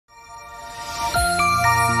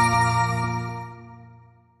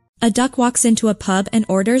A duck walks into a pub and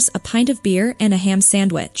orders a pint of beer and a ham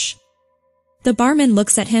sandwich. The barman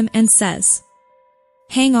looks at him and says,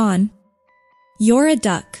 "Hang on. You're a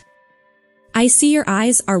duck." "I see your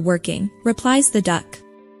eyes are working," replies the duck.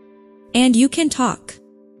 "And you can talk,"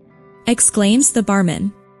 exclaims the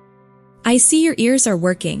barman. "I see your ears are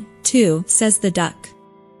working, too," says the duck.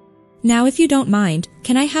 "Now if you don't mind,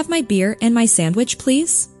 can I have my beer and my sandwich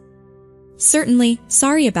please?" "Certainly,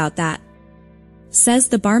 sorry about that," says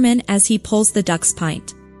the barman as he pulls the duck's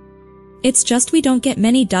pint. "It's just we don't get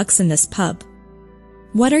many ducks in this pub."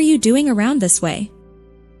 "What are you doing around this way?"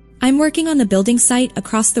 "I'm working on the building site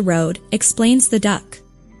across the road," explains the duck.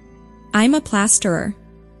 "I'm a plasterer."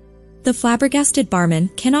 The flabbergasted barman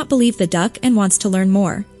cannot believe the duck and wants to learn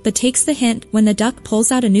more, but takes the hint when the duck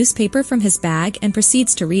pulls out a newspaper from his bag and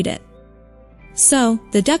proceeds to read it. So,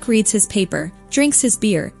 the duck reads his paper, drinks his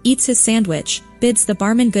beer, eats his sandwich, bids the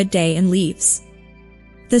barman good day and leaves.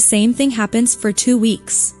 The same thing happens for 2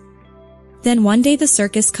 weeks. Then one day the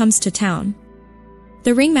circus comes to town.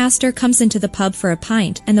 The ringmaster comes into the pub for a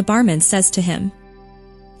pint and the barman says to him,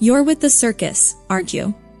 "You're with the circus, aren't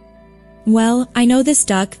you?" "Well, I know this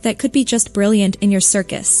duck that could be just brilliant in your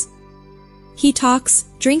circus. He talks,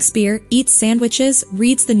 drinks beer, eats sandwiches,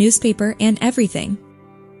 reads the newspaper and everything."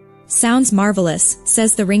 "Sounds marvelous,"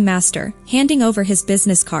 says the ringmaster, handing over his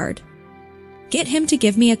business card. "Get him to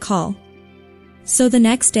give me a call." So the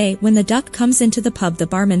next day when the duck comes into the pub the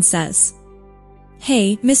barman says,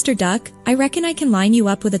 "Hey, Mr. Duck, I reckon I can line you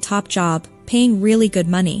up with a top job, paying really good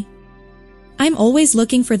money." "I'm always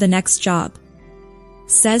looking for the next job,"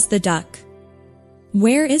 says the duck.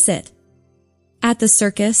 "Where is it?" "At the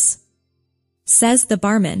circus," says the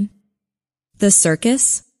barman. "The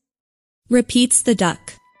circus?" repeats the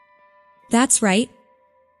duck. "That's right,"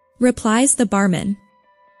 replies the barman.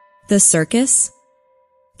 "The circus?"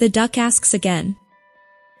 the duck asks again.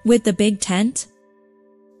 "With the big tent?"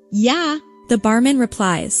 "Yeah," the barman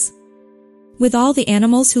replies. "With all the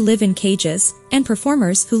animals who live in cages, and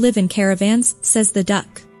performers who live in caravans," says the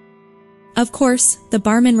duck. "Of course," the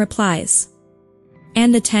barman replies.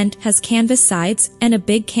 "And the tent has canvas sides and a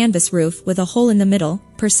big canvas roof with a hole in the middle,"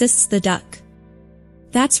 persists the duck.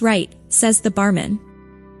 "That's right," says the barman.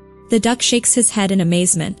 The duck shakes his head in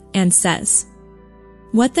amazement and says,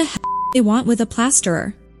 "What the hell do they want with a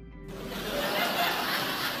plasterer?"